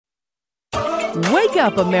Wake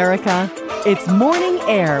up, America. It's Morning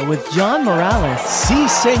Air with John Morales. Sí,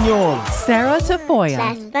 señor. Sarah Tafoya.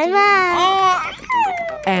 That's my mom.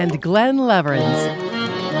 And Glenn Leverins.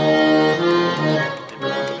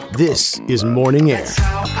 This is Morning Air.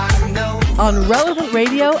 On Relevant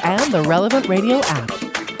Radio and the Relevant Radio app.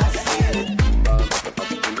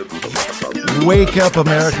 Wake up,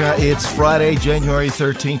 America. It's Friday, January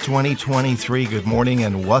 13th, 2023. Good morning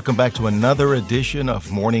and welcome back to another edition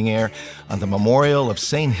of Morning Air on the memorial of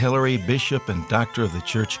St. Hilary, Bishop and Doctor of the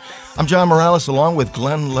Church. I'm John Morales along with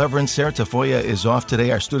Glenn Leverins. Sarah Tafoya is off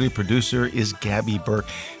today. Our studio producer is Gabby Burke.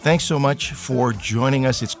 Thanks so much for joining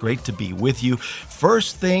us. It's great to be with you.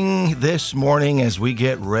 First thing this morning as we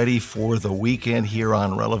get ready for the weekend here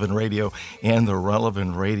on Relevant Radio and the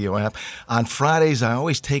Relevant Radio app. On Fridays, I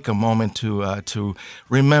always take a moment to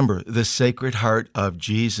remember the Sacred Heart of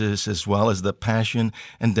Jesus as well as the passion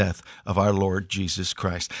and death of our Lord Jesus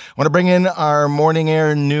Christ. I want to bring in our Morning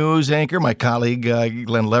Air news anchor, my colleague Glenn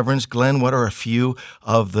Leverins. Glenn, what are a few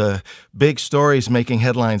of the big stories making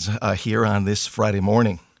headlines here on this Friday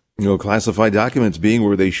morning? You know, classified documents being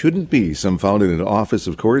where they shouldn't be. Some found in an office,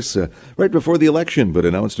 of course, right before the election, but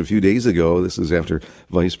announced a few days ago. This is after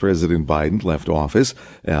Vice President Biden left office.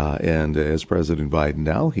 And as President Biden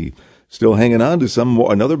now, he still hanging on to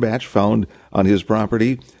another batch found on his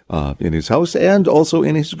property, in his house, and also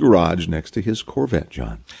in his garage next to his Corvette,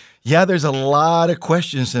 John. Yeah, there's a lot of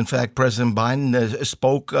questions. In fact, President Biden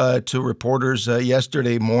spoke to reporters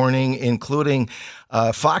yesterday morning, including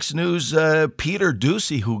Fox News' Peter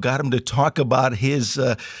Doocy, who got him to talk about his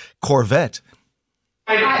Corvette.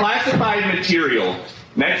 Classified material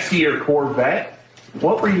next to your Corvette.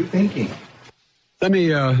 What were you thinking? Let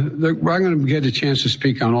me, I'm going to get a chance to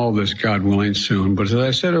speak on all this, God willing, soon. But as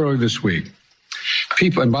I said earlier this week,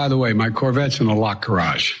 people, and by the way, my Corvette's in a locked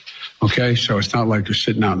garage. Okay, so it's not like you're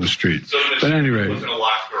sitting out in the street. So but at any rate, was in a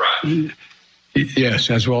locked garage. Yes,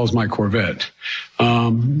 as well as my Corvette.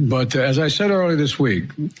 But as I said earlier this week,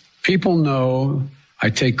 people know I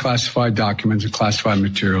take classified documents and classified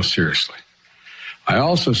material seriously. I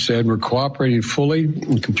also said we're cooperating fully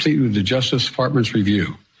and completely with the Justice Department's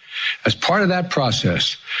review. As part of that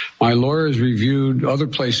process, my lawyers reviewed other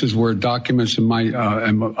places where documents in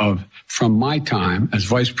from my time as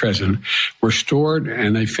vice president were stored,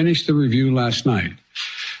 and they finished the review last night.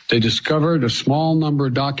 They discovered a small number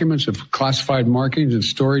of documents of classified markings in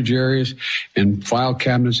storage areas and file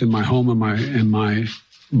cabinets in my home and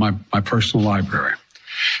my personal library.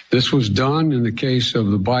 This was done in the case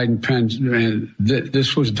of the Biden Penn.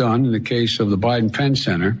 This was done in the case of the Biden Penn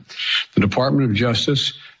Center. The Department of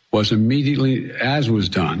Justice was immediately, as was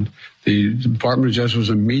done, the Department of Justice was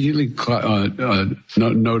immediately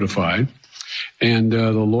notified, and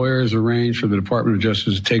the lawyers arranged for the Department of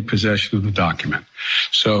Justice to take possession of the document.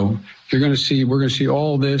 So we're going to see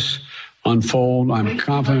all this unfold. I'm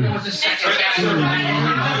confident. Thank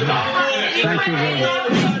you very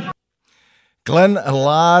much. Glenn, a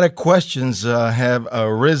lot of questions have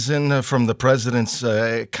arisen from the president's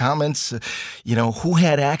comments. You know, who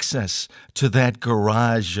had access to that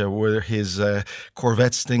garage where his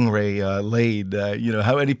Corvette Stingray laid?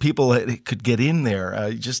 How many people could get in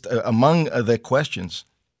there? Just among the questions.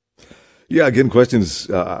 Yeah, again,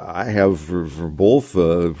 questions I have for both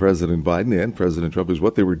President Biden and President Trump is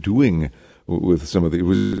what they were doing with some of the.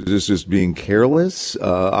 Was this just being careless?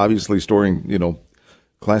 Obviously, storing,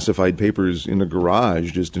 classified papers in a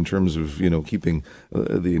garage, just in terms of, keeping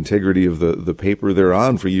the integrity of the paper they're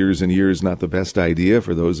on for years and years, not the best idea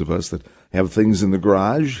for those of us that have things in the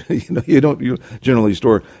garage. You generally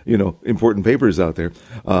store, important papers out there.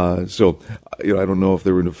 So I don't know if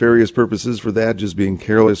there were nefarious purposes for that, just being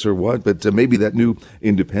careless or what, but maybe that new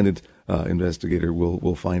independent investigator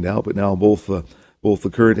will find out. But now both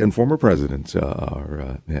the current and former presidents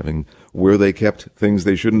are having where they kept things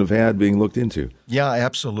they shouldn't have had being looked into. Yeah,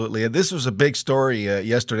 absolutely. This was a big story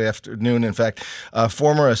yesterday afternoon. In fact,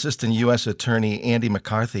 former Assistant U.S. Attorney Andy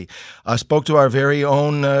McCarthy spoke to our very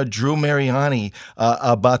own Drew Mariani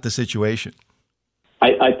about the situation.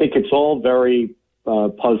 I think it's all very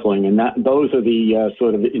puzzling, and those are the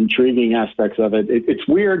sort of intriguing aspects of it. It's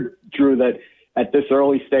weird, Drew, that at this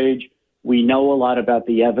early stage, we know a lot about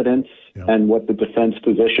the evidence and what the defense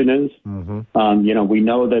position is. Mm-hmm. We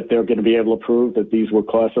know that they're going to be able to prove that these were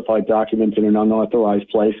classified documents in an unauthorized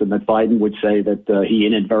place, and that Biden would say that he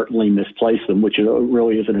inadvertently misplaced them, which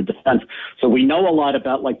really isn't a defense. So we know a lot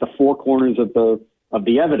about the four corners of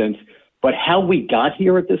the evidence, but how we got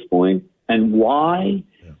here at this point and why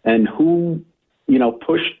and who,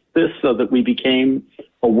 pushed this so that we became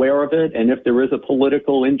aware of it, and if there is a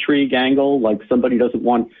political intrigue angle, like somebody doesn't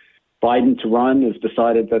want Biden to run has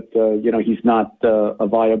decided that, he's not a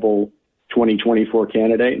viable 2024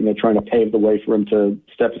 candidate, and they're trying to pave the way for him to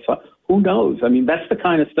step aside. Who knows? I mean, that's the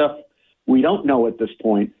kind of stuff we don't know at this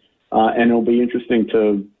point, and it'll be interesting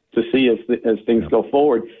to see as things go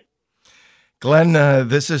forward. Glenn,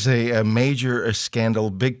 this is a major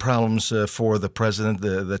scandal, big problems for the president.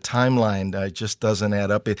 The timeline just doesn't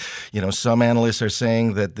add up. Some analysts are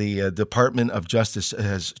saying that the Department of Justice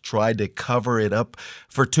has tried to cover it up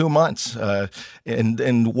for 2 months.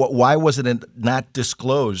 Why was it not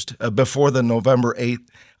disclosed before the November 8th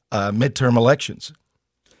midterm elections?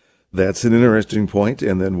 That's an interesting point,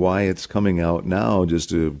 and then why it's coming out now,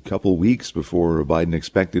 just a couple weeks before Biden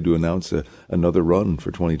expected to announce another run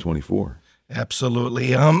for 2024. Absolutely.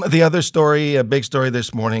 The other story, a big story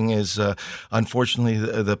this morning, is unfortunately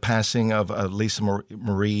the passing of Lisa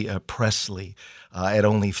Marie Presley at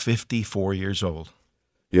only 54 years old.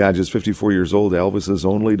 Yeah, just 54 years old. Elvis's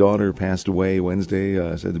only daughter passed away Wednesday,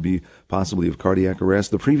 said to be possibly of cardiac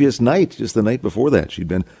arrest. The previous night, just the night before that, she'd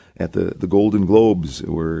been at the Golden Globes,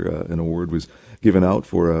 where an award was given out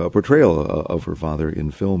for a portrayal of her father in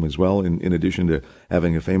film as well, in addition to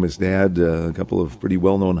having a famous dad, a couple of pretty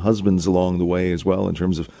well-known husbands along the way as well, in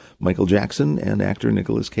terms of Michael Jackson and actor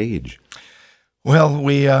Nicolas Cage. Well,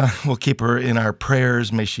 we will keep her in our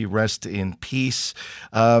prayers. May she rest in peace.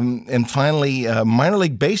 And finally, minor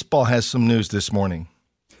league baseball has some news this morning.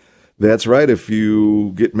 That's right. If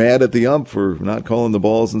you get mad at the ump for not calling the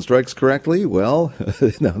balls and strikes correctly, well,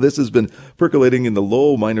 now this has been percolating in the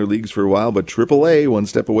low minor leagues for a while, but AAA, one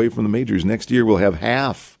step away from the majors. Next year, we'll have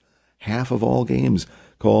half of all games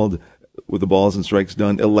called with the balls and strikes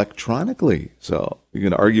done electronically. So you're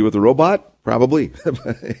going to argue with the robot? Probably.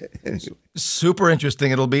 Super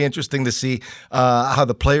interesting. It'll be interesting to see how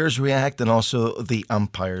the players react and also the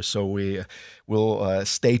umpires. So we will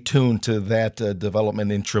stay tuned to that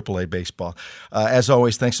development in AAA baseball. As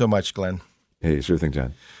always, thanks so much, Glenn. Hey, sure thing,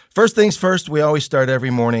 John. First things first, we always start every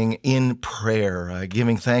morning in prayer,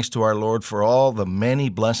 giving thanks to our Lord for all the many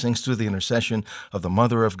blessings through the intercession of the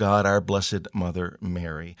Mother of God, our Blessed Mother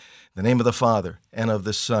Mary. In the name of the Father, and of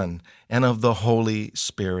the Son, and of the Holy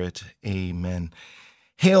Spirit. Amen.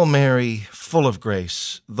 Hail Mary, full of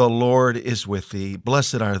grace, the Lord is with thee.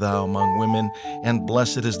 Blessed art thou among women, and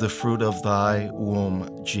blessed is the fruit of thy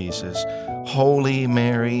womb, Jesus. Holy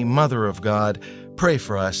Mary, Mother of God, pray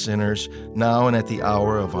for us sinners, now and at the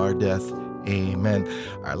hour of our death. Amen.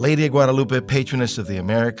 Our Lady of Guadalupe, patroness of the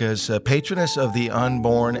Americas, patroness of the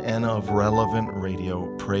unborn and of relevant radio,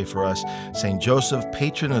 pray for us. St. Joseph,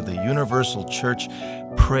 patron of the Universal Church,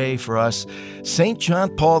 pray for us. St. John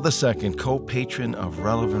Paul II, co-patron of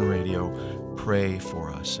relevant radio, pray for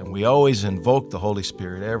us. And we always invoke the Holy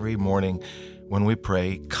Spirit every morning when we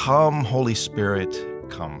pray, "Come, Holy Spirit,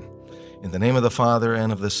 come." In the name of the Father,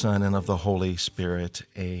 and of the Son, and of the Holy Spirit.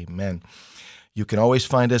 Amen. You can always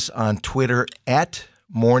find us on Twitter at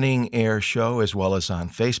Morning Air Show, as well as on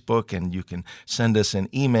Facebook, and you can send us an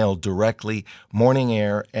email directly,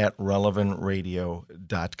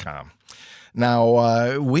 morningair@relevantradio.com.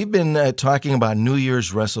 Now, we've been talking about New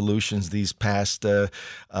Year's resolutions these past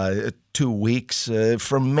 2 weeks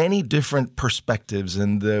from many different perspectives.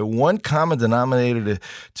 And one common denominator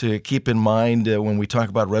to keep in mind when we talk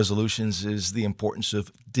about resolutions is the importance of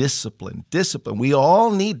discipline. Discipline. We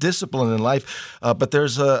all need discipline in life, but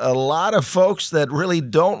there's a lot of folks that really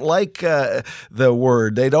don't like the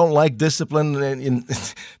word. They don't like discipline.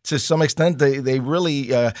 To some extent, they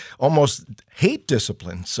really almost hate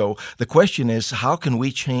discipline. So the question is, how can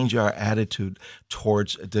we change our attitude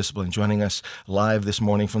towards discipline? Joining us live this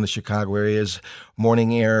morning from the Chicago area is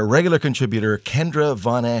Morning Air regular contributor Kendra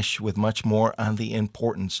Von Esch with much more on the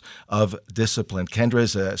importance of discipline. Kendra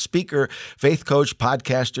is a speaker, faith coach,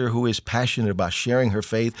 podcaster who is passionate about sharing her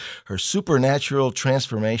faith, her supernatural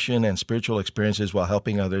transformation, and spiritual experiences while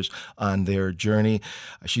helping others on their journey.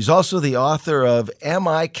 She's also the author of Am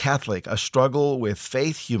I Catholic? A Struggle with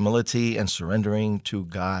Faith, Humility, and Surrendering to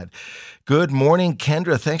God. Good morning,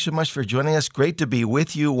 Kendra. Thanks so much for joining us. Great to be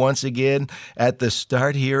with you once again at the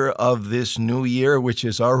start here of this new year, which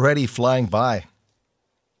is already flying by.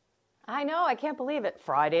 I know. I can't believe it.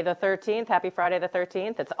 Friday the 13th. Happy Friday the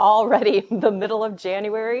 13th. It's already the middle of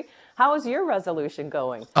January. How is your resolution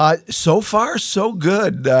going? So far, so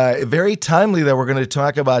good. Very timely that we're going to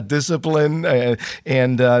talk about discipline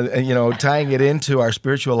and tying it into our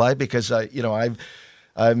spiritual life because,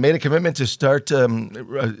 I've made a commitment to start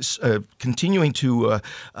continuing to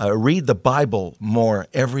read the Bible more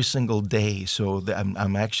every single day. So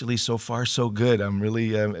I'm actually so far so good. I'm really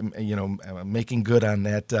making good on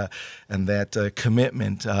that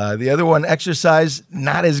commitment. The other one, exercise,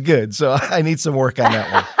 not as good. So I need some work on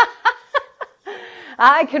that one.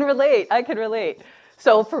 I can relate. I can relate.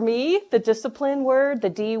 So for me, the discipline word, the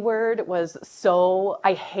D word,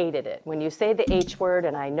 I hated it. When you say the H word,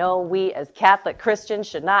 and I know we as Catholic Christians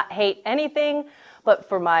should not hate anything, but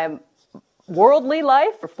for my worldly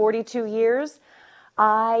life for 42 years,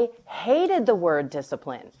 I hated the word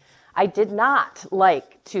discipline. I did not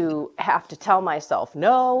like to have to tell myself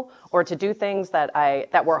no, or to do things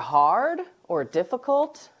that were hard or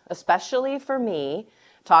difficult, especially for me.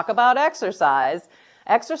 Talk about exercise.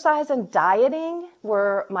 Exercise and dieting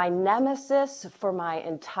were my nemesis for my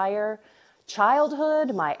entire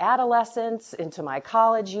childhood, my adolescence, into my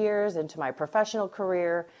college years, into my professional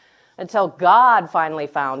career, until God finally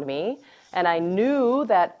found me. And I knew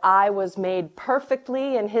that I was made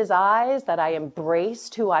perfectly in His eyes, that I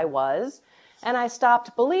embraced who I was. And I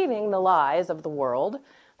stopped believing the lies of the world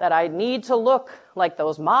that I need to look like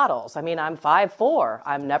those models. I mean, I'm 5'4".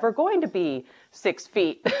 I'm never going to be 6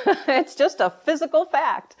 feet. It's just a physical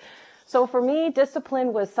fact. So for me,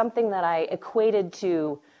 discipline was something that I equated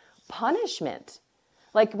to punishment.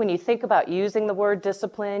 Like when you think about using the word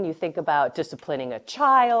discipline, you think about disciplining a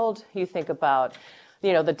child, you think about,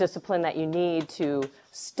 the discipline that you need to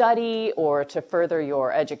study or to further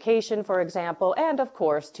your education, for example, and of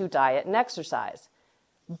course to diet and exercise.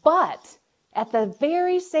 But at the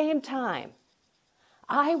very same time,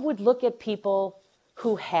 I would look at people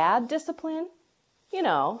who had discipline,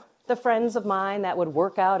 the friends of mine that would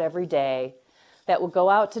work out every day, that would go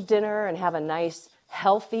out to dinner and have a nice,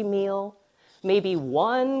 healthy meal, maybe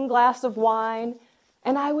one glass of wine,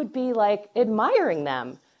 and I would be like admiring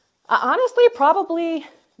them. Honestly, probably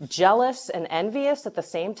jealous and envious at the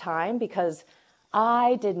same time, because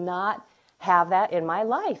I did not have that in my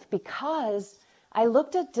life, because I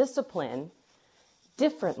looked at discipline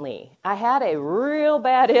differently. I had a real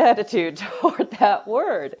bad attitude toward that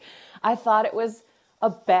word. I thought it was a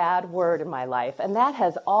bad word in my life, and that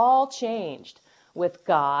has all changed with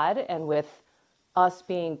God and with us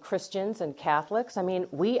being Christians and Catholics. I mean,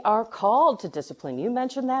 we are called to discipline. You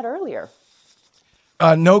mentioned that earlier.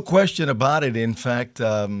 No question about it. In fact,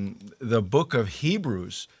 the book of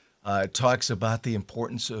Hebrews talks about the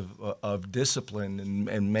importance of discipline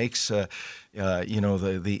and makes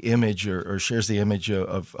the image or shares the image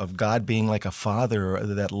of God being like a father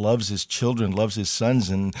that loves his children, loves his sons,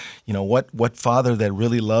 and what father that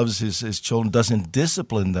really loves his children doesn't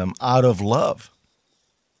discipline them out of love.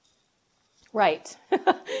 Right.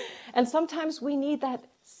 And sometimes we need that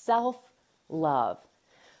self-love.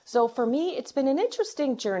 So for me, it's been an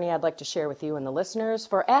interesting journey I'd like to share with you and the listeners.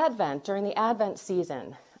 For Advent, during the Advent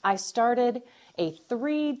season, I started a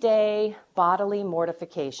 3-day bodily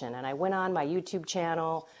mortification, and I went on my YouTube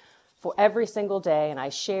channel for every single day, and I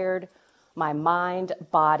shared my mind,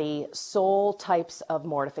 body, soul types of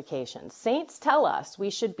mortification. Saints tell us we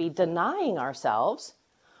should be denying ourselves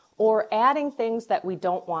or adding things that we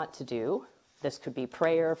don't want to do. This could be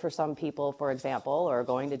prayer for some people, for example, or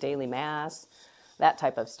going to daily mass, that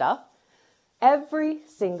type of stuff, every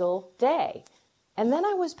single day. And then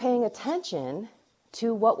I was paying attention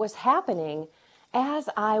to what was happening as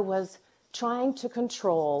I was trying to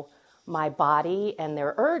control my body and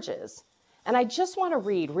their urges. And I just want to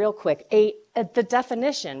read real quick the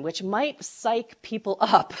definition, which might psych people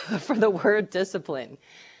up for the word discipline.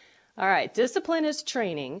 All right, discipline is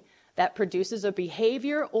training that produces a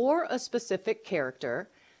behavior or a specific character,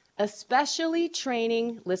 especially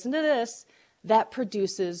training, listen to this, that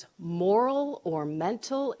produces moral or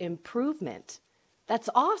mental improvement. That's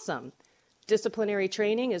awesome. Disciplinary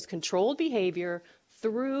training is controlled behavior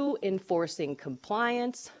through enforcing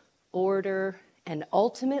compliance, order, and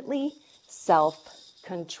ultimately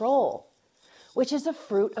self-control, which is a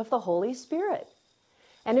fruit of the Holy Spirit.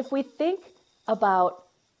 And if we think about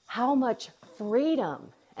how much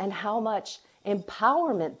freedom and how much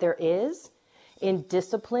empowerment there is in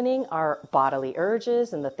disciplining our bodily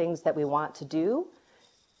urges and the things that we want to do,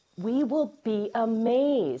 we will be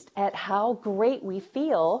amazed at how great we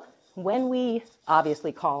feel when we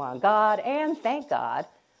obviously call on God, and thank God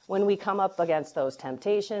when we come up against those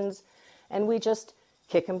temptations and we just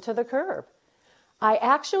kick them to the curb. I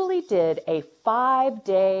actually did a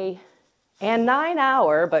 5-day and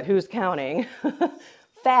 9-hour, but who's counting,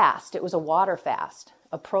 fast. It was a water fast,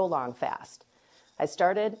 a prolonged fast. I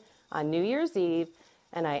started on New Year's Eve,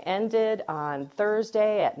 and I ended on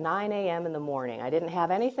Thursday at 9 a.m. in the morning. I didn't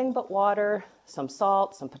have anything but water, some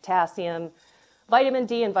salt, some potassium, vitamin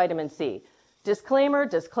D and vitamin C.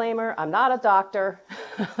 Disclaimer, I'm not a doctor,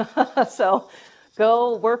 so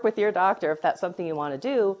go work with your doctor if that's something you want to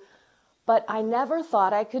do. But I never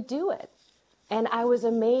thought I could do it. And I was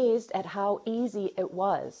amazed at how easy it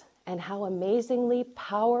was and how amazingly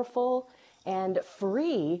powerful and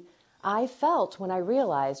free I felt when I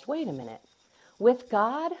realized, wait a minute, with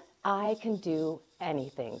God, I can do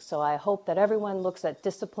anything. So I hope that everyone looks at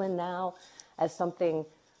discipline now as something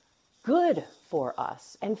good for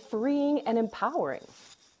us and freeing and empowering.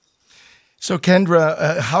 So,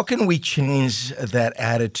 Kendra, how can we change that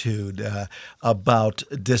attitude about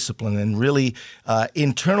discipline and really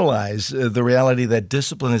internalize the reality that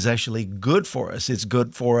discipline is actually good for us? It's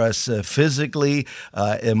good for us physically,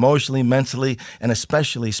 emotionally, mentally, and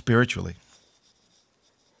especially spiritually.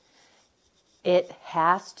 It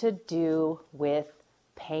has to do with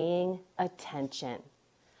paying attention.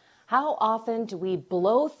 How often do we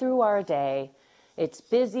blow through our day? It's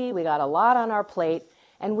busy, we got a lot on our plate,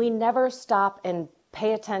 and we never stop and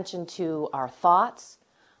pay attention to our thoughts,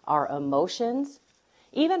 our emotions,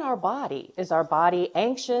 even our body. Is our body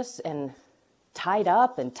anxious and tied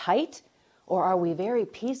up and tight? Or are we very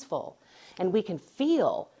peaceful and we can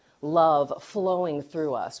feel love flowing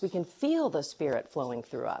through us? We can feel the Spirit flowing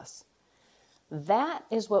through us. That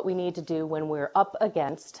is what we need to do when we're up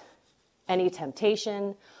against any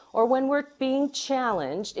temptation or when we're being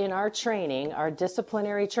challenged in our training, our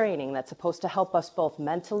disciplinary training that's supposed to help us both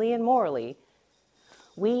mentally and morally.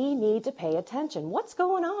 We need to pay attention. What's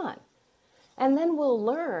going on? And then we'll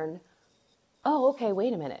learn, oh, okay,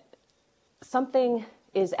 wait a minute. Something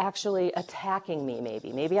is actually attacking me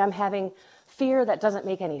maybe. Maybe I'm having fear that doesn't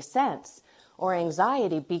make any sense or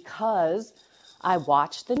anxiety because I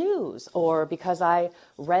watched the news or because I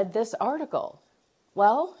read this article.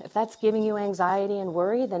 Well, if that's giving you anxiety and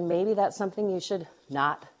worry, then maybe that's something you should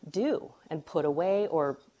not do and put away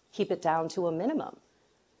or keep it down to a minimum.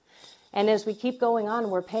 And as we keep going on,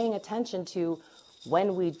 we're paying attention to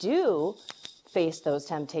when we do face those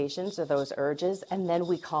temptations or those urges, and then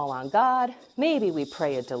we call on God. Maybe we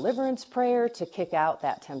pray a deliverance prayer to kick out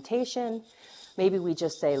that temptation. Maybe we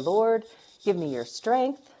just say, Lord, give me your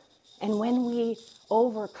strength. And when we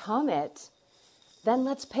overcome it, then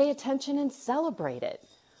let's pay attention and celebrate it.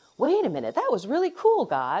 Wait a minute, that was really cool,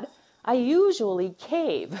 God. I usually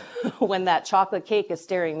cave when that chocolate cake is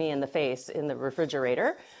staring me in the face in the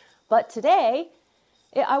refrigerator. But today,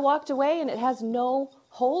 I walked away and it has no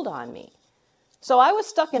hold on me. So I was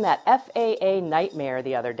stuck in that FAA nightmare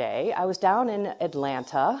the other day. I was down in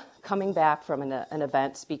Atlanta, coming back from an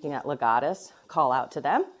event speaking at Legatus, call out to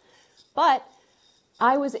them. But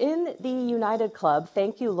I was in the United Club,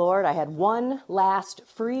 thank you, Lord. I had one last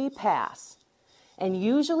free pass. And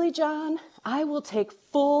usually, John, I will take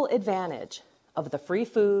full advantage of the free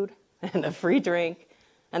food and the free drink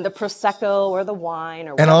and the Prosecco or the wine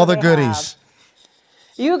or whatever. And all the they goodies. have.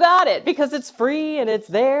 You got it, because it's free and it's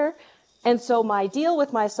there. And so my deal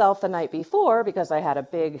with myself the night before, because I had a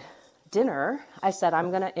big dinner, I said, I'm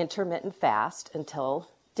going to intermittent fast until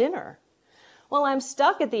dinner. Well, I'm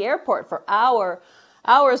stuck at the airport for hours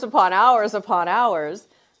upon hours,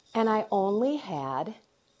 and I only had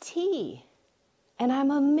tea. And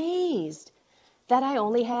I'm amazed that I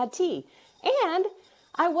only had tea. And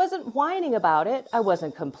I wasn't whining about it. I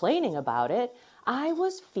wasn't complaining about it. I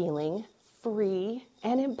was feeling free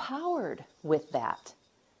and empowered with that.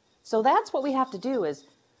 So that's what we have to do, is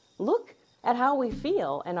look at how we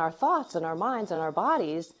feel and our thoughts and our minds and our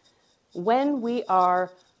bodies when we are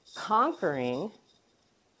conquering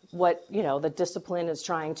what, the discipline is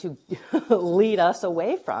trying to lead us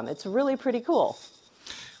away from. It's really pretty cool.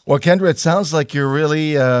 Well, Kendra, it sounds like you're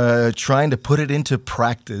really trying to put it into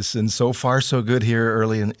practice, and so far so good here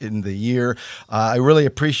early in the year. I really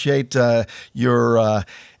appreciate your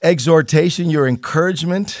exhortation, your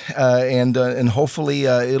encouragement, and hopefully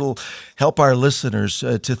it'll help our listeners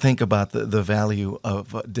to think about the value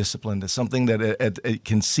of discipline. It's something that it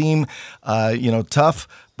can seem tough,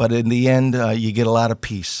 but in the end you get a lot of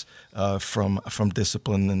peace from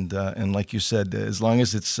discipline, and like you said, as long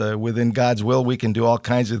as it's within God's will, we can do all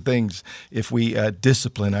kinds of things if we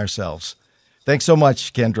discipline ourselves. Thanks so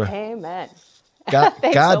much, Kendra. Amen. God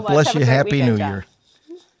so bless you. Happy weekend, New John. Year.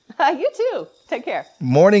 You too. Take care.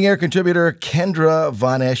 Morning Air contributor Kendra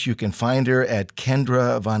Von Esch. You can find her at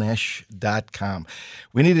KendraVonEsch.com.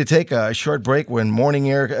 We need to take a short break. When Morning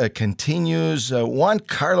Air continues, Juan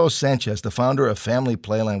Carlos Sanchez, the founder of Family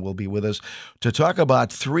Playland, will be with us to talk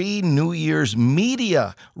about 3 New Year's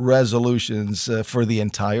media resolutions for the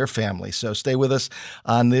entire family. So stay with us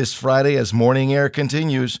on this Friday as Morning Air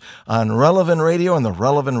continues on Relevant Radio and the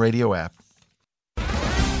Relevant Radio app.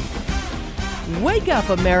 Wake up,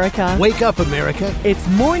 America. Wake up, America. It's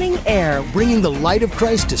Morning Air. Bringing the light of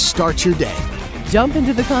Christ to start your day. Jump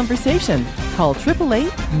into the conversation. Call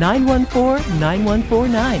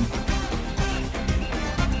 888-914-9149.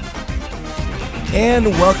 And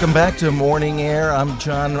welcome back to Morning Air. I'm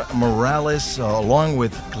John Morales, along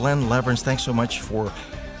with Glenn Leverance. Thanks so much for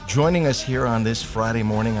joining us here on this Friday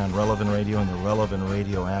morning on Relevant Radio and the Relevant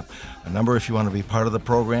Radio app. A number, if you want to be part of the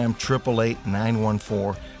program,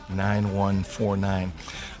 888-914-9149.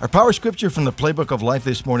 Our power scripture from the Playbook of Life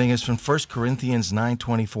this morning is from 1 Corinthians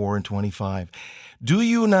 9:24 and 25. Do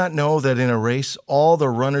you not know that in a race all the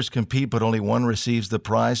runners compete, but only one receives the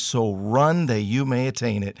prize? So run that you may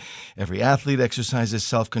attain it. Every athlete exercises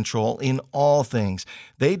self-control in all things.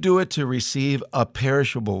 They do it to receive a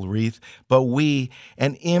perishable wreath, but we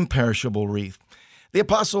an imperishable wreath. The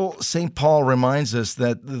Apostle St. Paul reminds us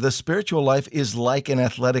that the spiritual life is like an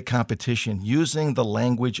athletic competition, using the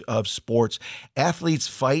language of sports. Athletes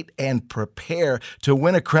fight and prepare to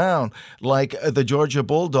win a crown, like the Georgia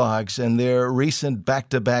Bulldogs and their recent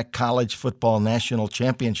back-to-back college football national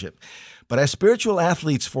championship. But as spiritual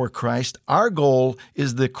athletes for Christ, our goal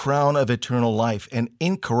is the crown of eternal life, an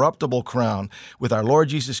incorruptible crown with our Lord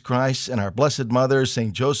Jesus Christ and our Blessed Mother,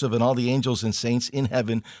 St. Joseph, and all the angels and saints in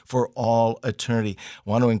heaven for all eternity. I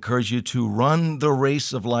want to encourage you to run the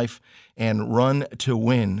race of life and run to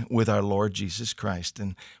win with our Lord Jesus Christ.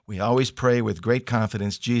 And we always pray with great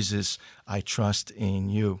confidence, Jesus, I trust in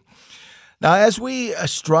you. Now, as we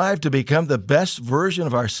strive to become the best version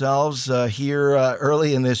of ourselves here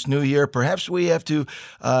early in this new year, perhaps we have to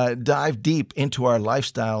dive deep into our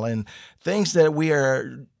lifestyle and things that we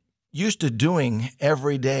are used to doing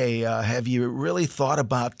every day. Have you really thought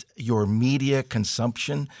about your media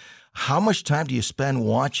consumption? How much time do you spend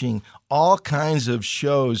watching all kinds of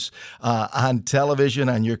shows on television,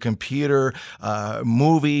 on your computer,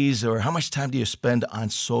 movies, or how much time do you spend on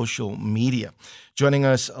social media? Joining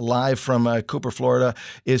us live from Cooper, Florida,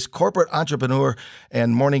 is corporate entrepreneur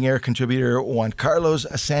and Morning Air contributor Juan Carlos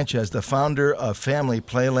Sanchez, the founder of Family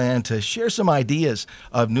Playland, to share some ideas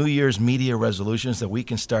of New Year's media resolutions that we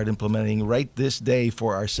can start implementing right this day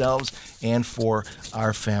for ourselves and for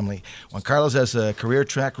our family. Juan Carlos has a career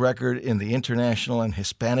track record in the international and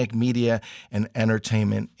Hispanic media and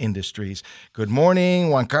entertainment industries. Good morning,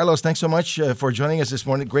 Juan Carlos. Thanks so much for joining us this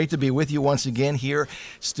morning. Great to be with you once again here,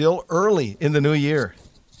 still early in the new year.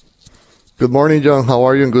 Good morning, John. How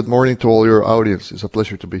are you? And good morning to all your audience. It's a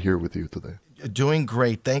pleasure to be here with you today. Doing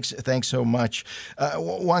great. Thanks so much.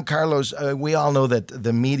 Juan Carlos, we all know that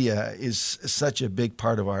the media is such a big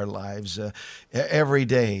part of our lives. Every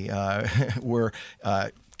day we're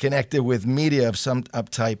connected with media of some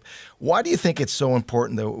type. Why do you think it's so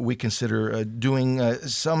important that we consider doing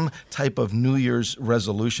some type of New Year's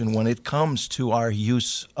resolution when it comes to our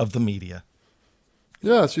use of the media?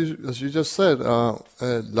 Yeah, as you just said,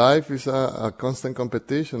 life is a constant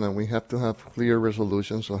competition, and we have to have clear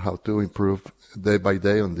resolutions on how to improve day by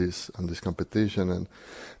day on this competition. And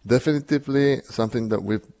definitively something that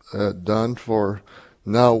we've done for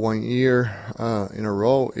now 1 year in a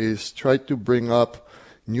row is try to bring up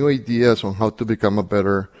new ideas on how to become a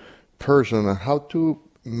better person and how to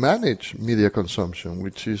manage media consumption,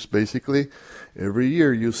 which is basically every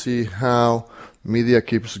year you see how media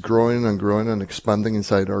keeps growing and expanding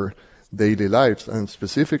inside our daily lives, and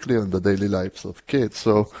specifically on the daily lives of kids.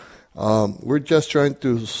 So we're just trying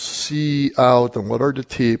to see out on what are the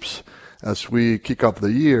tips as we kick off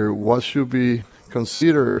the year. What should we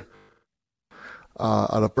consider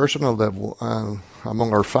at a personal level and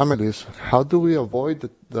among our families? How do we avoid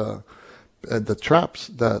the traps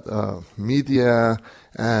that media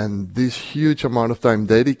and this huge amount of time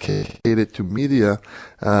dedicated to media,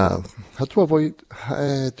 how to avoid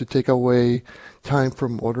to take away time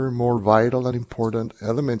from other more vital and important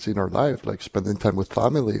elements in our life, like spending time with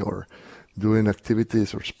family or doing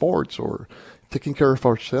activities or sports or taking care of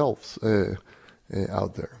ourselves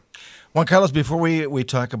out there. Juan Carlos, before we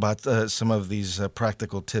talk about some of these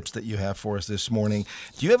practical tips that you have for us this morning,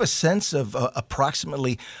 do you have a sense of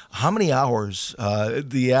approximately how many hours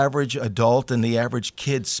the average adult and the average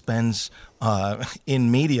kid spends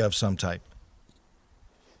in media of some type?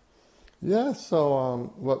 Yeah,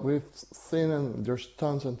 so what we've seen, and there's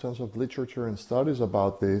tons and tons of literature and studies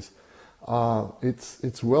about this,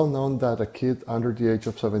 it's well known that a kid under the age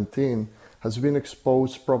of 17 has been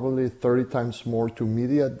exposed probably 30 times more to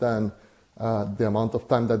media than the amount of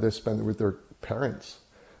time that they spend with their parents.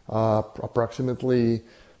 Approximately,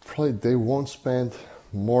 probably they won't spend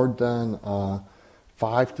more than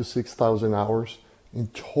 5,000 to 6,000 hours in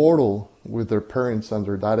total with their parents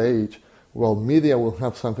under that age. Well, media will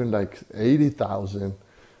have something like 80,000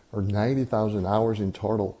 or 90,000 hours in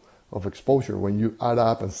total of exposure when you add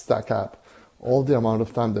up and stack up all the amount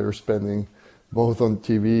of time they're spending both on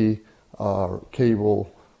TV,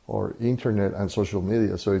 cable, or internet and social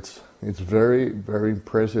media. So it's very, very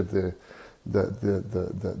impressive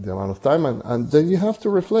the amount of time, and then you have to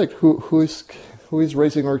reflect who is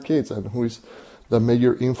raising our kids and who is the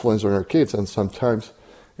major influence on our kids. And sometimes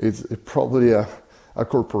it's probably a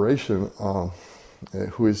corporation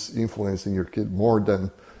who is influencing your kid more than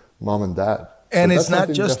mom and dad. And So it's that's not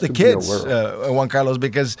something just the to be aware kids, of. Juan Carlos,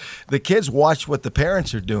 because the kids watch what the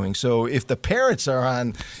parents are doing. So if the parents are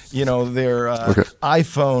on, their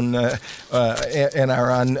iPhone and are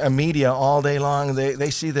on media all day long,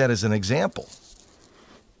 they see that as an example.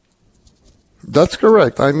 That's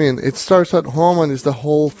correct. I mean, it starts at home, and it's the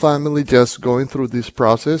whole family just going through this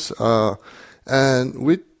process. And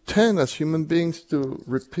we tend, as human beings, to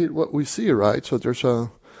repeat what we see, right? So there's a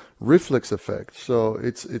reflex effect. So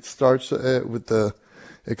it starts with the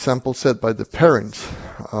example set by the parents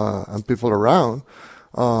and people around,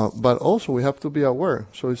 but also we have to be aware.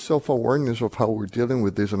 So it's self-awareness of how we're dealing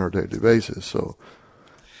with this on our daily basis. So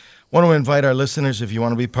Want to invite our listeners, if you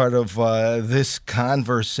want to be part of this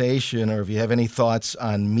conversation, or if you have any thoughts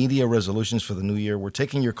on media resolutions for the new year, we're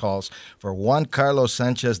taking your calls for Juan Carlos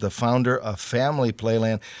Sanchez, the founder of Family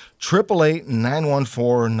Playland.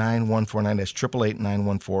 888-914-9149. That's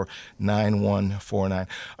 888-914-9149.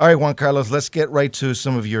 All right, Juan Carlos, let's get right to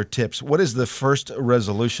some of your tips. What is the first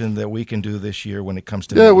resolution that we can do this year when it comes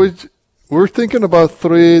to media? We're thinking about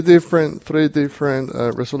three different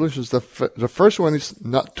resolutions. The first one is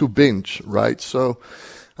not to binge, right? So,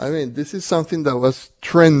 I mean, this is something that was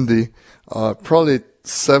trendy probably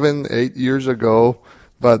 7-8 years ago,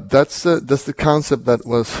 but that's the concept that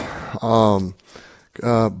was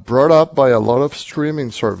brought up by a lot of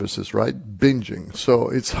streaming services, right? Binging. So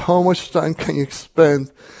it's how much time can you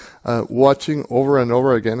spend watching over and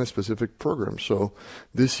over again a specific program. So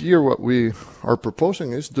this year what we are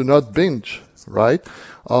proposing is do not binge, right?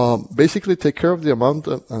 Basically take care of the amount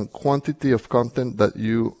and quantity of content that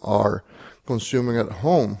you are consuming at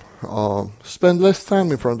home. Spend less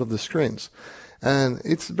time in front of the screens. And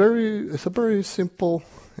it's a very simple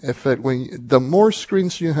effect. The more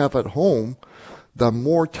screens you have at home, the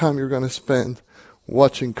more time you're going to spend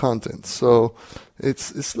watching content. So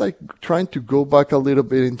it's like trying to go back a little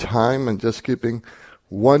bit in time and just keeping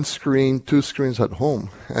one screen, two screens at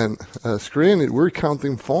home. And a screen, we're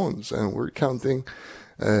counting phones and we're counting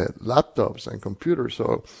laptops and computers.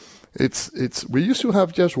 So we used to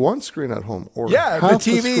have just one screen at home, or the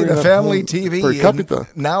TV, the family TV per capita.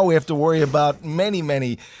 Now we have to worry about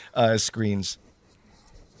many screens.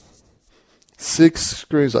 6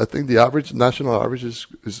 screens. I think the national average is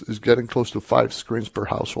getting close to 5 screens per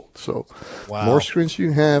household. So more screens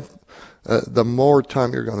you have, the more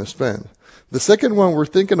time you're going to spend. The second one we're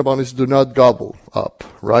thinking about is do not gobble up,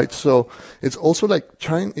 right? So it's also like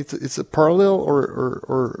it's a parallel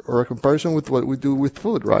or a comparison with what we do with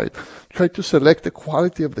food, right? Try to select the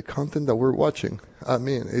quality of the content that we're watching. I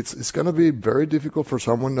mean, it's going to be very difficult for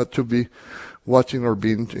someone not to be watching or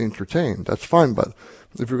being entertained. That's fine, but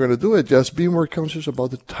if you're going to do it, just be more conscious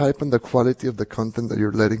about the type and the quality of the content that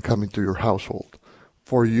you're letting come into your household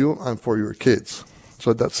for you and for your kids.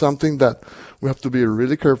 So that's something that we have to be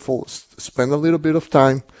really careful. Spend a little bit of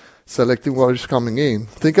time selecting what is coming in.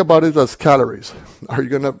 Think about it as calories. Are you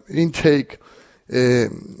going to intake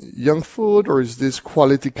junk food, or is this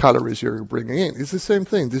quality calories you're bringing in? It's the same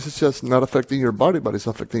thing. This is just not affecting your body, but it's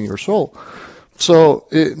affecting your soul. So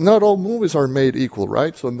not all movies are made equal,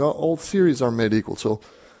 right? So not all series are made equal. So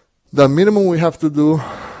the minimum we have to do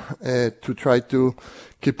to try to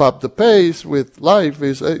keep up the pace with life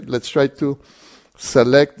is let's try to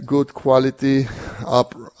select good quality,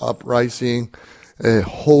 uprising,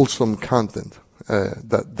 wholesome content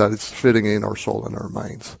that is fitting in our soul and our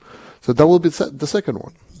minds. So that will be the second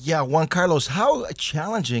one. Yeah, Juan Carlos, how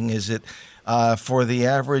challenging is it for the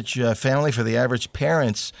average family, for the average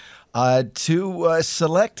parents, to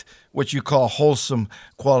select what you call wholesome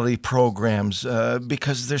quality programs,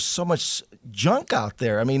 because there's so much junk out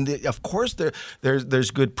there? I mean, of course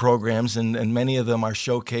there's good programs, and many of them are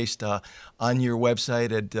showcased on your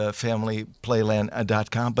website at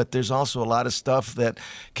familyplayland.com, but there's also a lot of stuff that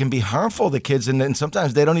can be harmful to kids, and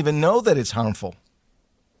sometimes they don't even know that it's harmful.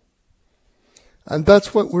 And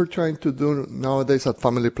that's what we're trying to do nowadays at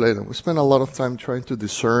Family Playland. We spend a lot of time trying to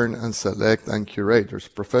discern and select and curate. There's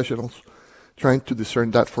professionals trying to discern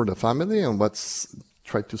that for the family, and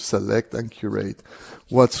try to select and curate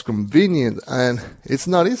what's convenient. And it's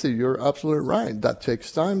not easy. You're absolutely right. That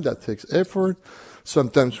takes time. That takes effort.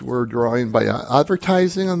 Sometimes we're drawing by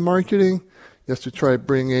advertising and marketing just to try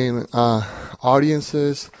bringing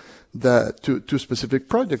audiences to specific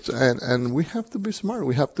projects, and we have to be smart.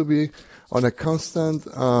 We have to be on a constant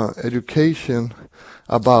education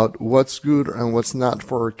about what's good and what's not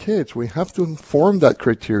for our kids. We have to inform that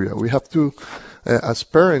criteria. We have to, as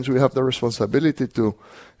parents, we have the responsibility to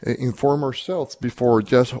inform ourselves before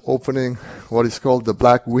just opening what is called the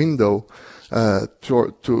black window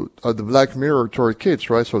to the black mirror to our kids,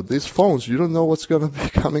 right? So these phones, you don't know what's going to be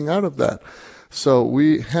coming out of that. So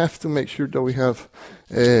we have to make sure that we have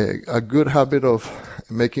a good habit of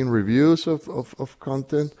making reviews of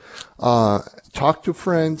content, talk to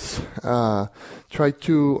friends, try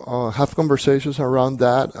to have conversations around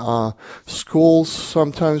that. Schools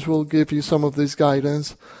sometimes will give you some of this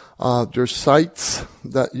guidance. There's sites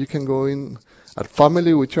that you can go in. At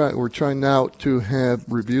Family, we're trying now to have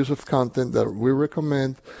reviews of content that we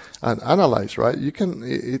recommend and analyze, right?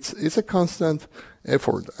 It's a constant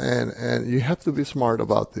effort, and you have to be smart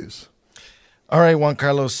about this. All right, Juan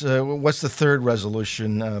Carlos, what's the third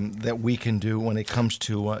resolution that we can do when it comes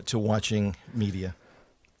to watching media?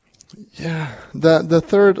 Yeah, the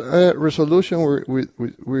third resolution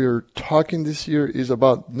we're talking this year is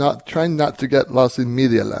about trying not to get lost in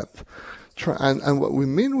media land. And what we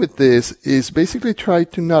mean with this is basically try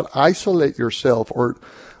to not isolate yourself or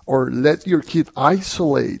let your kid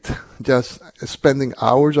isolate, just spending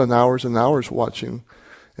hours and hours and hours watching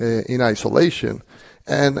in isolation.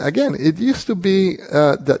 And again, it used to be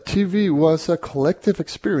that TV was a collective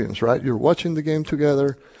experience, right? You're watching the game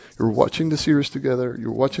together, you're watching the series together,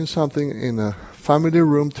 you're watching something in a family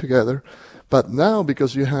room together. But now,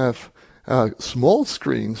 because you have small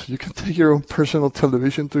screens, you can take your own personal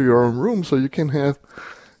television to your own room, so you can have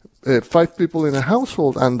 5 people in a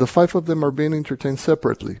household, and the 5 of them are being entertained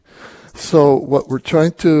separately. So what we're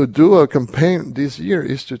trying to do, a campaign this year,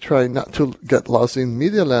 is to try not to get lost in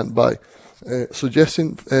media land by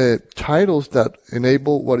suggesting titles that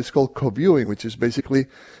enable what is called co-viewing, which is basically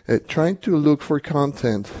trying to look for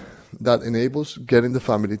content that enables getting the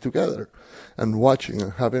family together and watching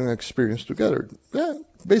and having an experience together. Yeah,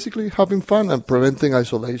 basically having fun and preventing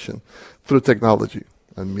isolation through technology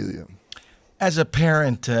and media. As a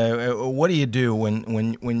parent, what do you do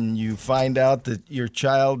when you find out that your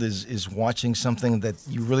child is watching something that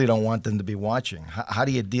you really don't want them to be watching? How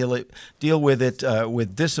do you deal with it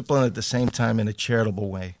with discipline at the same time in a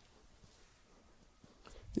charitable way?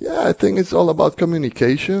 Yeah, I think it's all about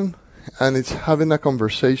communication, and it's having a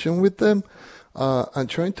conversation with them and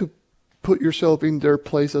trying to put yourself in their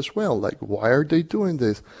place as well. Like, why are they doing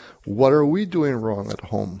this? What are we doing wrong at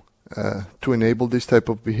home to enable this type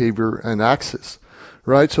of behavior and access,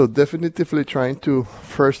 right? So definitively trying to,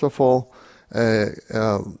 first of all,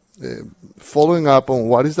 following up on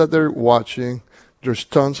what is that they're watching. There's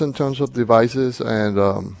tons and tons of devices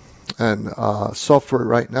and software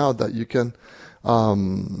right now that you can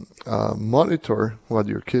monitor what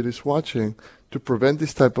your kid is watching to prevent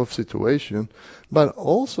this type of situation. But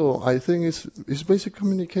also, I think it's basic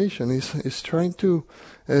communication. It's trying to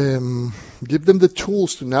give them the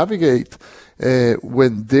tools to navigate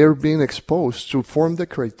when they're being exposed, to form the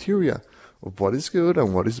criteria of what is good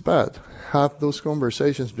and what is bad. Have those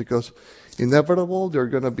conversations, because inevitable they're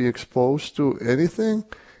going to be exposed to anything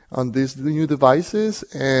on these new devices,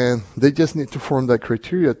 and they just need to form that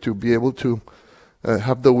criteria to be able to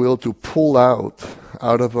have the will to pull out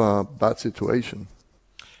of a bad situation.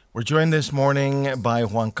 We're joined this morning by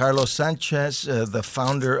Juan Carlos Sanchez, the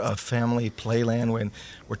founder of Family Playland. When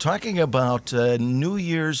we're talking about New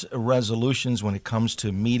Year's resolutions when it comes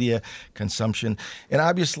to media consumption. And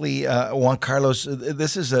obviously, Juan Carlos,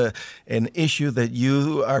 this is an issue that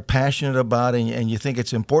you are passionate about, and you think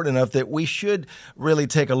it's important enough that we should really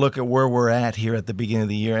take a look at where we're at here at the beginning of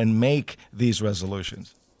the year and make these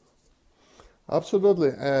resolutions.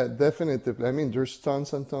 Absolutely, definitely. I mean, there's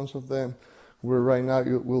tons and tons of them. Right now,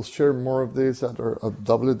 we'll share more of this at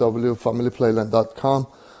www.familyplayland.com.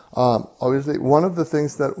 Obviously, one of the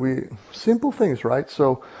things that simple things, right?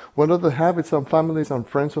 So one of the habits some families and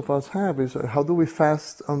friends of us have is how do we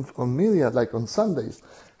fast on media, like on Sundays?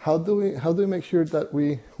 How do we make sure that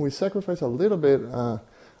we sacrifice a little bit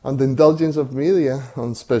on the indulgence of media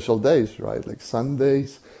on special days, right? Like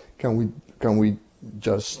Sundays, can we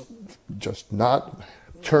just not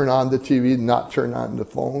turn on the TV, not turn on the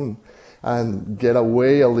phone, and get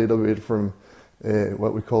away a little bit from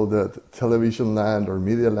what we call the television land or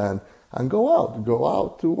media land, and go out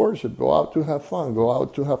to worship, go out to have fun, go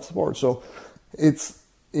out to have sports. So it's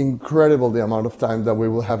incredible the amount of time that we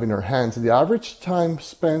will have in our hands. The average time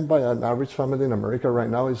spent by an average family in America right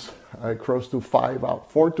now is close to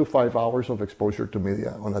 4 to 5 hours of exposure to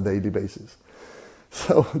media on a daily basis.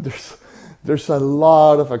 So there's a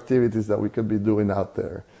lot of activities that we could be doing out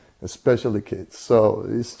there. especially kids. So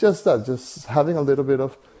it's just that, just having a little bit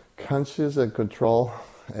of conscience and control,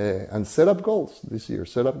 and set up goals this year.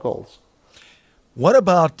 Set up goals. What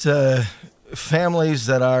about families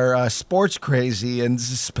that are sports crazy and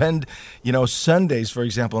spend, Sundays, for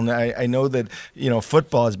example? And I know that,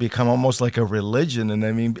 football has become almost like a religion. And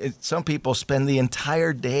I mean, some people spend the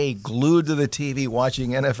entire day glued to the TV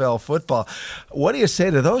watching NFL football. What do you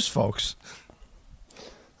say to those folks?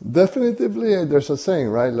 Definitely, there's a saying,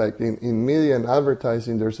 right? Like in media and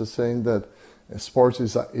advertising, there's a saying that sports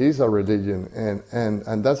is a religion.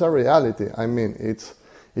 And that's a reality. I mean,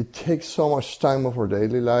 it takes so much time of our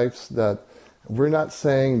daily lives that we're not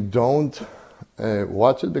saying don't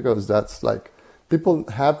watch it, because that's like, people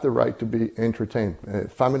have the right to be entertained.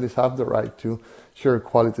 Families have the right to share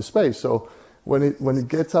quality space. So when it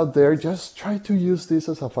gets out there, just try to use this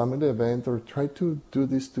as a family event, or try to do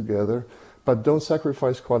this together, but don't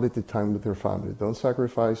sacrifice quality time with your family. Don't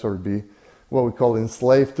sacrifice or be what we call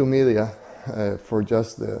enslaved to media for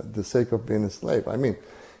just the sake of being a slave. I mean,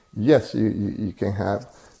 yes, you can have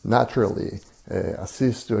naturally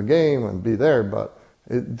assist to a game and be there, but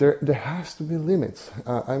there has to be limits.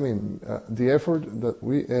 The effort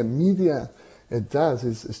that media does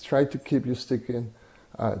is try to keep you sticking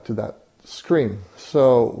to that screen.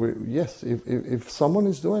 So yes, if someone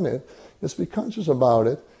is doing it, just be conscious about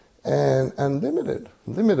it and limit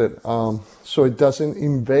it, so it doesn't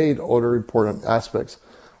invade other important aspects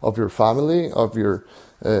of your family, of your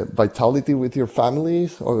vitality with your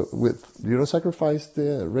families, or you don't sacrifice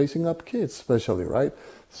the raising up kids, especially, right?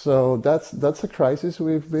 So that's a crisis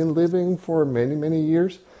we've been living for many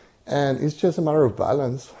years, and it's just a matter of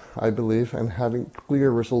balance, I believe, and having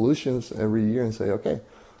clear resolutions every year and say, okay,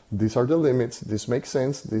 these are the limits, this makes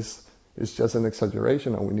sense, this is just an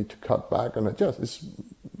exaggeration, and we need to cut back and adjust.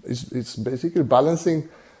 It's basically balancing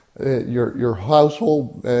your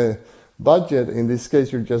household budget. In this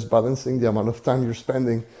case, you're just balancing the amount of time you're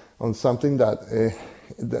spending on something that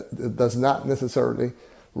does not necessarily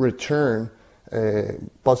return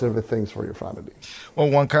positive things for your family. Well,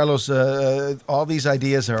 Juan Carlos, all these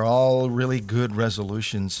ideas are all really good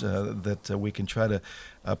resolutions that we can try to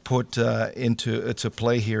put into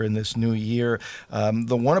play here in this new year.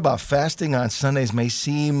 The one about fasting on Sundays may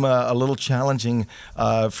seem a little challenging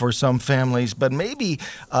for some families, but maybe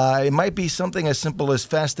it might be something as simple as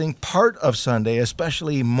fasting part of Sunday,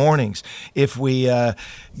 especially mornings. If we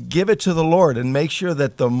give it to the Lord and make sure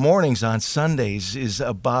that the mornings on Sundays is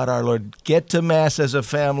about our Lord, get to Mass as a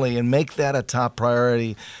family and make that a top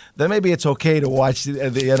priority, then maybe it's okay to watch the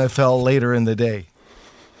NFL later in the day.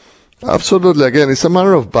 Absolutely. Again, it's a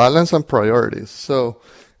matter of balance and priorities. So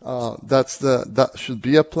that should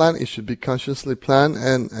be a plan. It should be consciously planned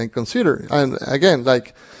and considered. And again,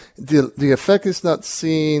 like the effect is not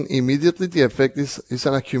seen immediately. The effect is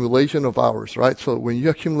an accumulation of hours, right? So when you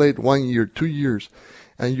accumulate 1 year, 2 years,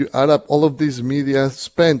 and you add up all of this media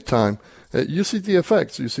spent time, you see the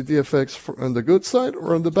effects. You see the effects on the good side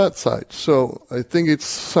or on the bad side. So I think it's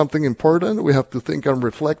something important. We have to think and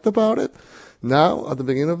reflect about it now at the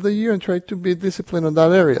beginning of the year and try to be disciplined in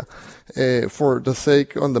that area for the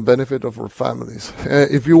sake and the benefit of our families.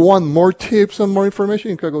 If you want more tips and more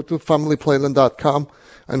information, you can go to familyplayland.com,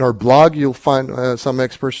 and our blog, you'll find some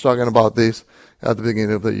experts talking about this at the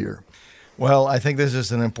beginning of the year. Well, I think this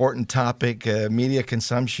is an important topic. Media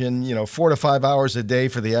consumption, 4 to 5 hours a day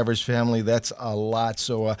for the average family, that's a lot.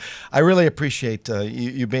 So I really appreciate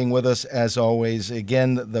you being with us as always.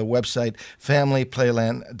 Again, the website,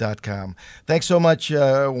 familyplayland.com. Thanks so much,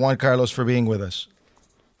 Juan Carlos, for being with us.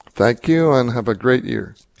 Thank you, and have a great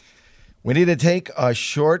year. We need to take a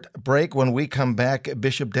short break. When we come back,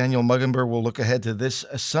 Bishop Daniel Muggensberg will look ahead to this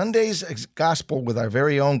Sunday's Gospel with our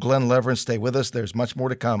very own Glenn Leverance. Stay with us. There's much more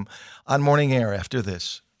to come on Morning Air after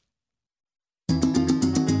this.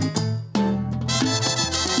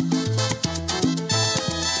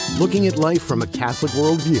 Looking at life from a Catholic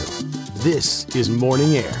worldview, this is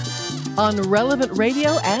Morning Air. On Relevant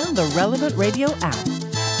Radio and the Relevant Radio app.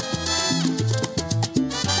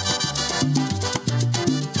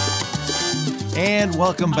 And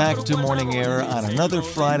welcome back to Morning Air on another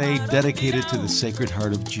Friday dedicated to the Sacred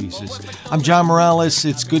Heart of Jesus. I'm John Morales.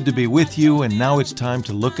 It's good to be with you, and now it's time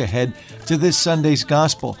to look ahead to this Sunday's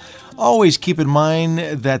Gospel. Always keep in mind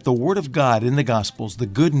that the Word of God in the Gospels, the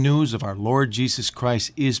good news of our Lord Jesus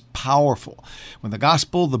Christ, is powerful. When the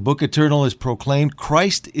Gospel, the Book Eternal, is proclaimed,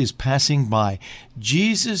 Christ is passing by.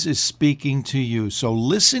 Jesus is speaking to you. So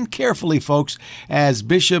listen carefully, folks, as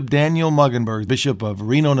Bishop Daniel Muggensberg, Bishop of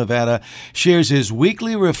Reno, Nevada, shares his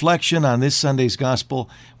weekly reflection on this Sunday's Gospel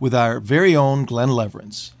with our very own Glenn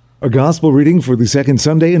Leverance. Our gospel reading for the second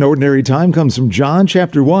Sunday in Ordinary Time comes from John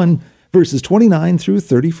chapter 1, verses 29 through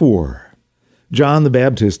 34. John the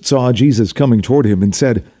Baptist saw Jesus coming toward him and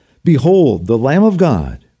said, "Behold, the Lamb of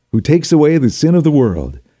God, who takes away the sin of the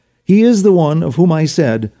world. He is the one of whom I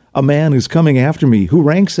said, a man is coming after me, who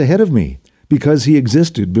ranks ahead of me, because he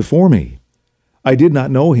existed before me. I did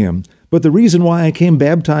not know him, but the reason why I came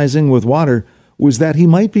baptizing with water was that he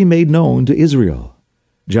might be made known to Israel."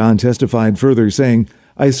 John testified further, saying,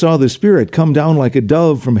 "I saw the Spirit come down like a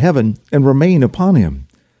dove from heaven and remain upon him.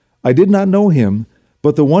 I did not know him,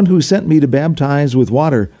 but the one who sent me to baptize with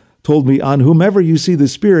water told me, on whomever you see the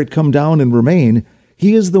Spirit come down and remain,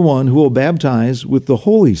 he is the one who will baptize with the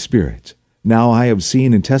Holy Spirit. Now I have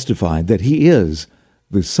seen and testified that he is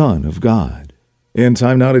the Son of God." And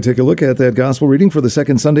time now to take a look at that gospel reading for the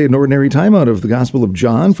second Sunday in Ordinary Time out of the Gospel of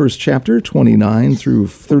John, first chapter, 29 through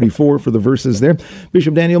 34 for the verses there.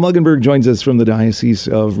 Bishop Daniel Muggenberg joins us from the Diocese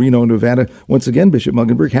of Reno, Nevada. Once again, Bishop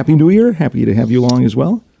Muggenberg, Happy New Year. Happy to have you along as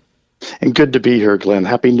well. And good to be here, Glenn.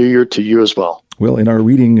 Happy New Year to you as well. Well, in our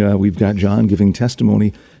reading, we've got John giving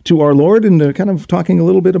testimony to our Lord and kind of talking a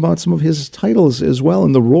little bit about some of his titles as well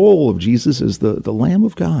and the role of Jesus as the Lamb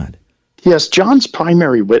of God. Yes, John's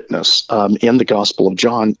primary witness in the Gospel of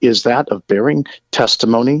John is that of bearing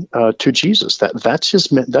testimony to Jesus. That's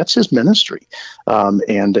his ministry,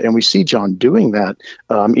 and we see John doing that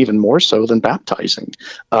even more so than baptizing.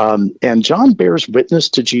 And John bears witness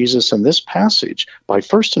to Jesus in this passage by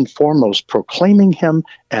first and foremost proclaiming him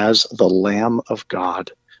as the Lamb of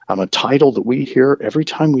God. A title that we hear every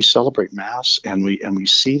time we celebrate Mass and we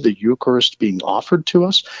see the Eucharist being offered to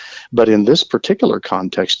us. But in this particular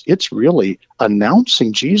context, it's really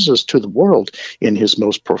announcing Jesus to the world in his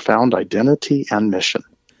most profound identity and mission.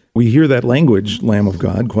 We hear that language, Lamb of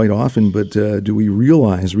God, quite often, but do we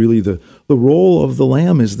realize really the role of the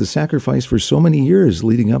Lamb is the sacrifice for so many years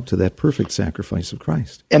leading up to that perfect sacrifice of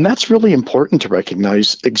Christ? And that's really important to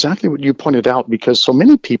recognize exactly what you pointed out, because so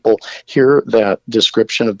many people hear that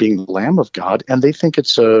description of being the Lamb of God, and they think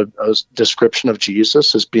it's a description of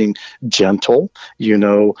Jesus as being gentle,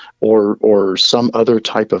 or some other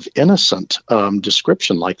type of innocent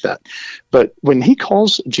description like that. But when he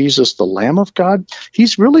calls Jesus the Lamb of God,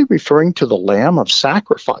 he's really referring to the lamb of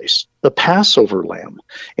sacrifice, the Passover lamb.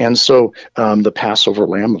 And so the Passover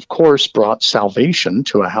lamb, of course, brought salvation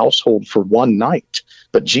to a household for one night.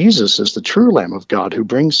 But Jesus is the true Lamb of God who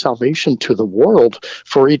brings salvation to the world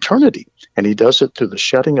for eternity. And he does it through the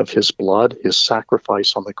shedding of his blood, his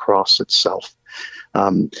sacrifice on the cross itself.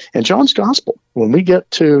 And John's Gospel, when we get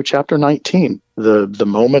to chapter 19, the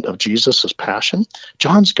moment of Jesus' passion,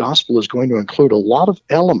 John's Gospel is going to include a lot of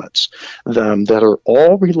elements that are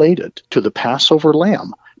all related to the Passover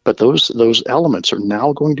lamb. But those elements are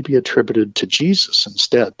now going to be attributed to Jesus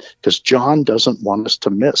instead, because John doesn't want us to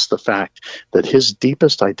miss the fact that his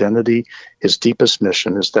deepest identity, his deepest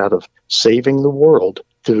mission is that of saving the world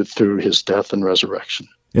through his death and resurrection.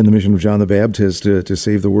 In the mission of John the Baptist to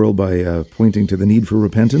save the world by pointing to the need for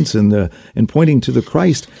repentance and pointing to the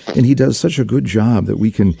Christ. And he does such a good job that we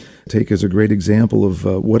can take as a great example of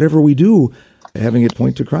whatever we do, having it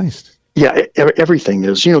point to Christ. Yeah, everything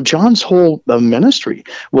is. John's whole ministry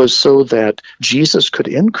was so that Jesus could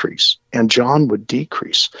increase and John would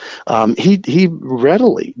decrease. He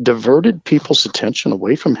readily diverted people's attention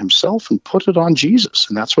away from himself and put it on Jesus.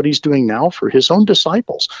 And that's what he's doing now for his own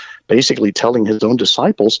disciples, basically telling his own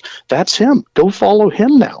disciples, that's him. Go follow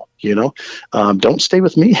him now. Don't stay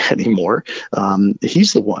with me anymore.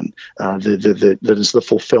 He's the one that is the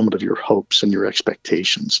fulfillment of your hopes and your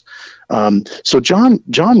expectations. So John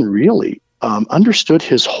really understood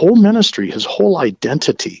his whole ministry, his whole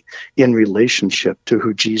identity in relationship to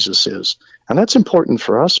who Jesus is. And that's important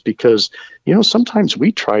for us because, sometimes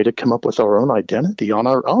we try to come up with our own identity on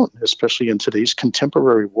our own, especially in today's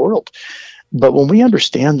contemporary world. But when we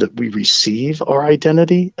understand that we receive our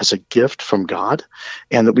identity as a gift from God,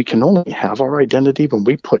 and that we can only have our identity when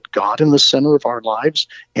we put God in the center of our lives,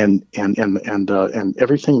 and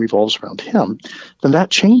everything revolves around Him, then that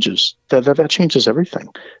changes. That changes everything.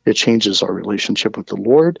 It changes our relationship with the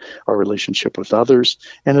Lord, our relationship with others,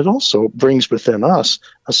 and it also brings within us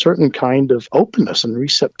a certain kind of openness and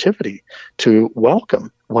receptivity to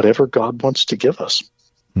welcome whatever God wants to give us.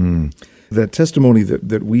 That testimony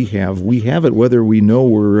that we have it whether we know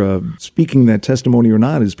we're speaking that testimony or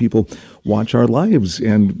not, as people watch our lives.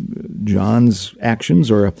 And John's actions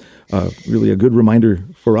are really a good reminder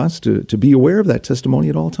for us to be aware of that testimony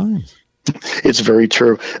at all times. It's very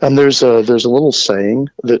true. And there's a little saying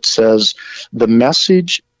that says, the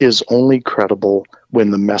message is only credible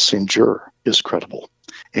when the messenger is credible.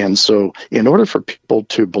 And so in order for people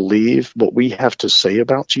to believe what we have to say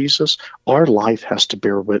about Jesus, our life has to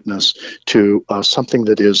bear witness to something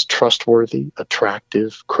that is trustworthy,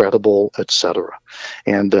 attractive, credible, etc.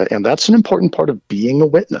 And that's an important part of being a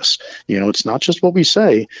witness. It's not just what we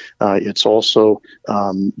say, it's also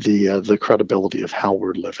the credibility of how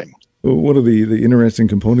we're living. One of the interesting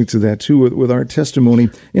components of that, too, with our testimony,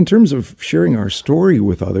 in terms of sharing our story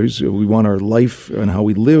with others, we want our life and how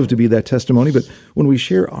we live to be that testimony, but when we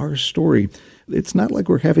share our story, it's not like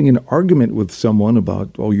we're having an argument with someone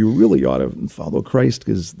about, oh, you really ought to follow Christ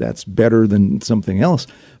because that's better than something else.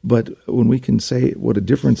 But when we can say what a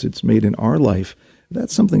difference it's made in our life,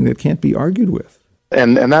 that's something that can't be argued with.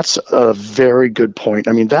 And that's a very good point.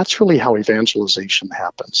 I mean, that's really how evangelization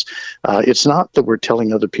happens. It's not that we're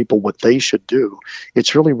telling other people what they should do.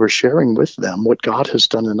 It's really we're sharing with them what God has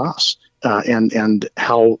done in us and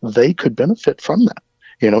how they could benefit from that.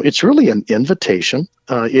 It's really an invitation.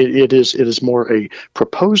 It is more a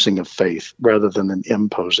proposing of faith rather than an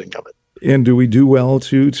imposing of it. And do we do well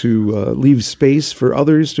to leave space for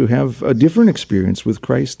others to have a different experience with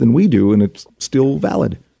Christ than we do, and it's still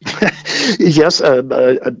valid? Yes,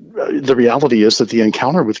 the reality is that the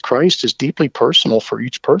encounter with Christ is deeply personal for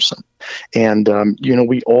each person. And,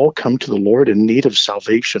 we all come to the Lord in need of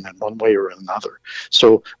salvation in one way or another.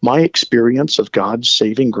 So my experience of God's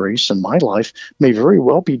saving grace in my life may very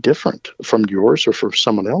well be different from yours or from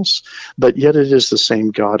someone else, but yet it is the same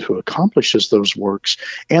God who accomplishes those works.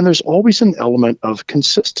 And there's always an element of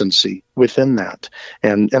consistency within that.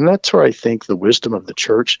 And that's where I think the wisdom of the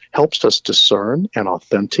church helps us discern an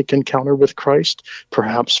authentic encounter with Christ,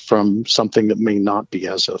 perhaps from something that may not be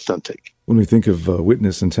as authentic. When we think of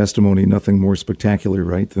witness and testimony, nothing more spectacular,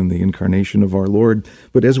 right, than the incarnation of our Lord.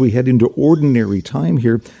 But as we head into ordinary time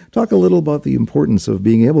here, talk a little about the importance of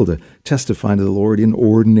being able to testify to the Lord in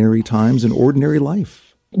ordinary times and ordinary life.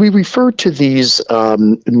 We refer to these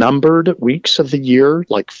numbered weeks of the year,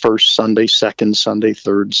 like first Sunday, second Sunday,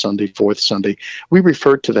 third Sunday, fourth Sunday. We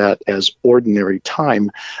refer to that as ordinary time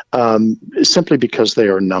simply because they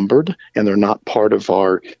are numbered and they're not part of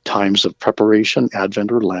our times of preparation,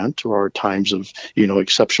 Advent or Lent, or our times of,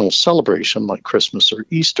 exceptional celebration like Christmas or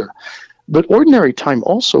Easter. But ordinary time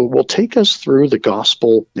also will take us through the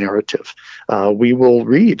gospel narrative. We will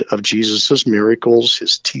read of Jesus's miracles,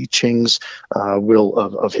 his teachings,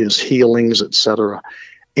 of his healings, etc.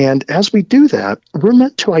 And as we do that, we're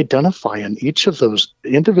meant to identify in each of those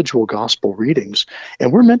individual gospel readings,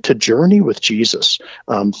 and we're meant to journey with Jesus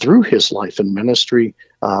through his life and ministry,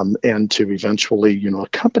 and to eventually,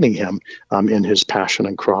 accompany him in his passion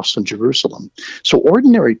and cross in Jerusalem. So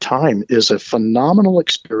ordinary time is a phenomenal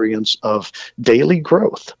experience of daily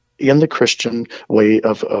growth in the Christian way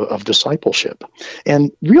of discipleship.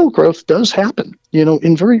 And real growth does happen,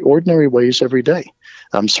 in very ordinary ways every day.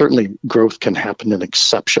 Certainly growth can happen in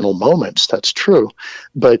exceptional moments, that's true,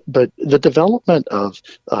 but the development of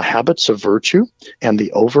habits of virtue and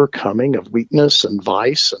the overcoming of weakness and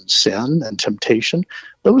vice and sin and temptation,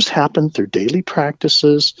 those happen through daily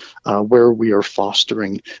practices where we are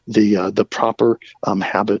fostering the proper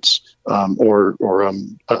habits or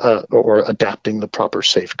adapting the proper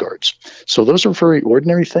safeguards. So those are very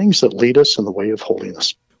ordinary things that lead us in the way of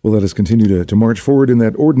holiness. Well, let us continue to march forward in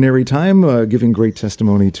that ordinary time, giving great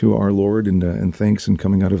testimony to our Lord and thanks and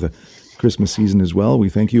coming out of the Christmas season as well. We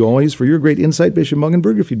thank you always for your great insight, Bishop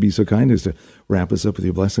Muggenberg. If you'd be so kind as to wrap us up with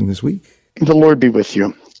your blessing this week. The Lord be with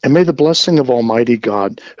you. And may the blessing of Almighty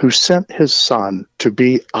God, who sent his Son to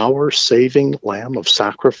be our saving lamb of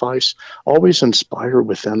sacrifice, always inspire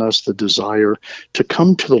within us the desire to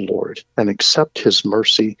come to the Lord and accept his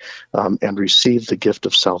mercy and receive the gift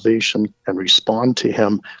of salvation and respond to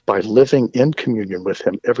him by living in communion with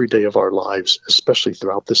him every day of our lives, especially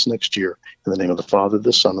throughout this next year. In the name of the Father,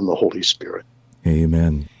 the Son, and the Holy Spirit.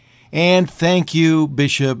 Amen. And thank you,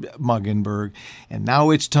 Bishop Muggenberg. And now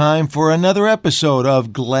it's time for another episode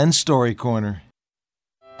of Glenn's Story Corner.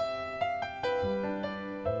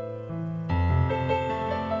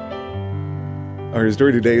 Our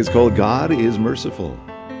story today is called God is Merciful.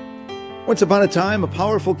 Once upon a time, a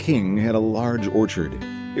powerful king had a large orchard.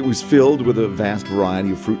 It was filled with a vast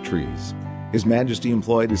variety of fruit trees. His Majesty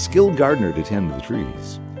employed a skilled gardener to tend the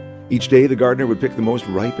trees. Each day, the gardener would pick the most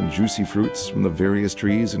ripe and juicy fruits from the various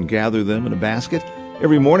trees and gather them in a basket.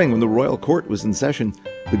 Every morning when the royal court was in session,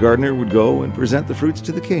 the gardener would go and present the fruits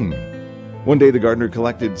to the king. One day, the gardener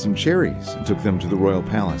collected some cherries and took them to the royal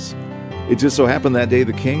palace. It just so happened that day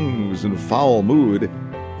the king was in a foul mood.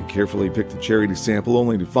 He carefully picked a cherry to sample,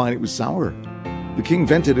 only to find it was sour. The king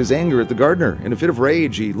vented his anger at the gardener. In a fit of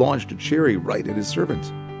rage, he launched a cherry right at his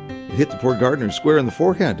servant. It hit the poor gardener square in the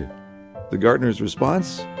forehead. The gardener's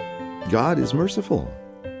response, God is merciful.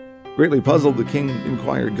 Greatly puzzled, the king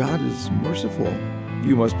inquired, God is merciful.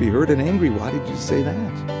 You must be hurt and angry. Why did you say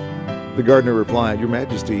that? The gardener replied, Your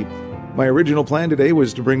Majesty, my original plan today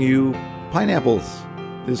was to bring you pineapples.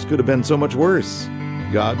 This could have been so much worse.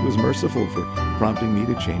 God was merciful for prompting me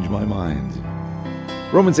to change my mind.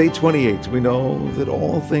 Romans 8:28, we know that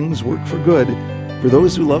all things work for good for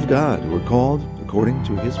those who love God, who are called according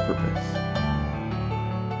to his purpose.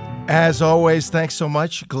 As always, thanks so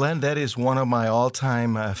much, Glenn. That is one of my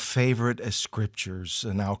all-time favorite scriptures.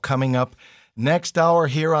 Now, coming up next hour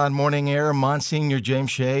here on Morning Air, Monsignor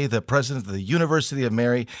James Shea, the president of the University of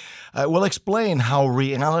Mary, will explain how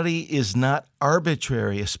reality is not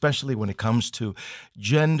arbitrary, especially when it comes to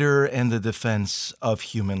gender and the defense of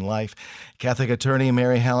human life. Catholic attorney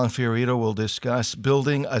Mary Helen Fiorito will discuss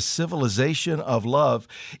building a civilization of love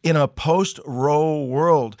in a post-Roe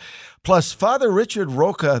world. Plus, Father Richard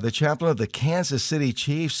Roca, the chaplain of the Kansas City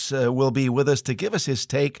Chiefs, will be with us to give us his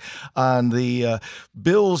take on the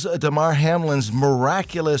Bills' Damar Hamlin's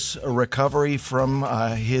miraculous recovery from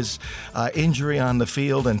his injury on the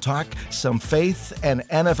field and talk some faith and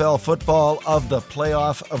NFL football of the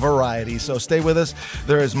playoff variety. So stay with us.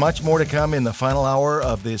 There is much more to come in the final hour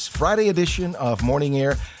of this Friday edition of Morning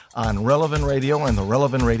Air on Relevant Radio and the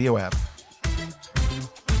Relevant Radio app.